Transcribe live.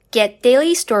Get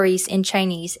daily stories in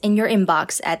Chinese in your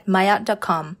inbox at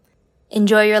maayot.com.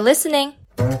 Enjoy your listening!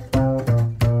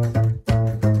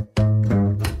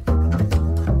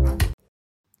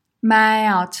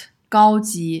 maayot 高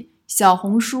级，小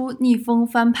红书逆风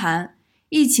翻盘。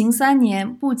疫情3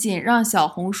年不仅让小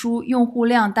红书用户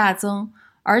量大增，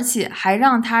而且还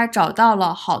让它找到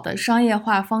了好的商业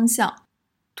化方向。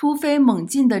突飞猛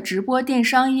进的直播电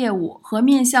商业务和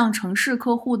面向城市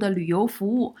客户的旅游服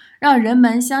务，让人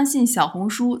们相信小红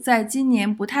书在今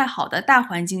年不太好的大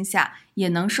环境下也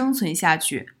能生存下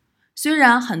去。虽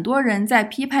然很多人在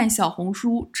批判小红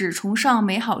书只崇尚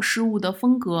美好事物的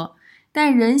风格，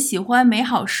但人喜欢美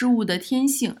好事物的天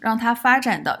性让它发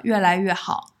展得越来越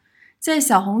好。在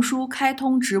小红书开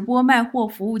通直播卖货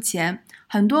服务前，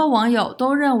很多网友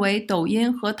都认为抖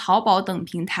音和淘宝等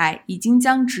平台已经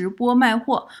将直播卖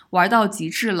货玩到极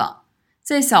致了。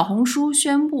在小红书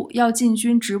宣布要进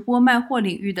军直播卖货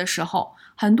领域的时候，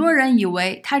很多人以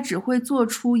为它只会做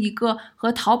出一个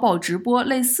和淘宝直播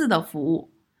类似的服务。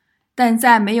但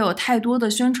在没有太多的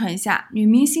宣传下，女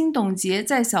明星董洁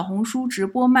在小红书直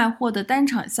播卖货的单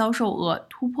场销售额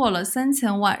突破了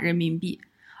3000万人民币，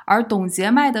而董洁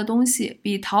卖的东西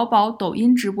比淘宝、抖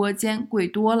音直播间贵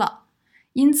多了。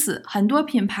因此，很多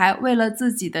品牌为了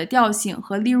自己的调性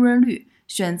和利润率，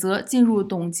选择进入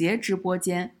董洁直播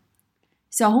间。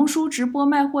小红书直播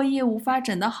卖货业务发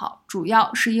展得好，主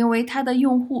要是因为它的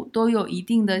用户都有一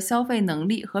定的消费能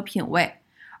力和品味。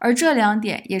而这2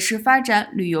点也是发展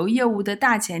旅游业务的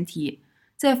大前提。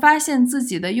在发现自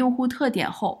己的用户特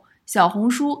点后，小红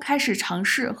书开始尝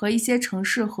试和一些城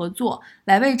市合作，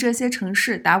来为这些城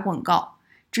市打广告。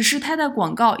只是它的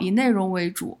广告以内容为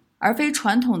主，而非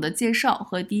传统的介绍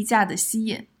和低价的吸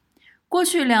引。过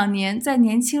去2年，在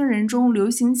年轻人中流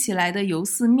行起来的游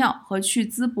寺庙和去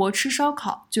淄博吃烧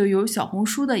烤，就有小红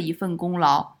书的一份功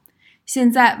劳。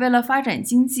现在为了发展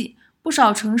经济，不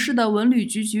少城市的文旅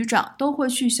局局长都会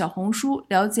去小红书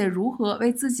了解如何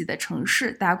为自己的城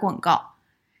市打广告。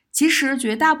其实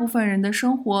绝大部分人的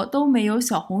生活都没有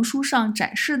小红书上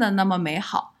展示的那么美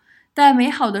好，但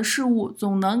美好的事物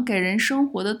总能给人生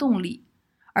活的动力，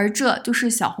而这就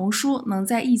是小红书能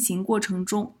在疫情过程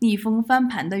中逆风翻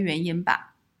盘的原因吧。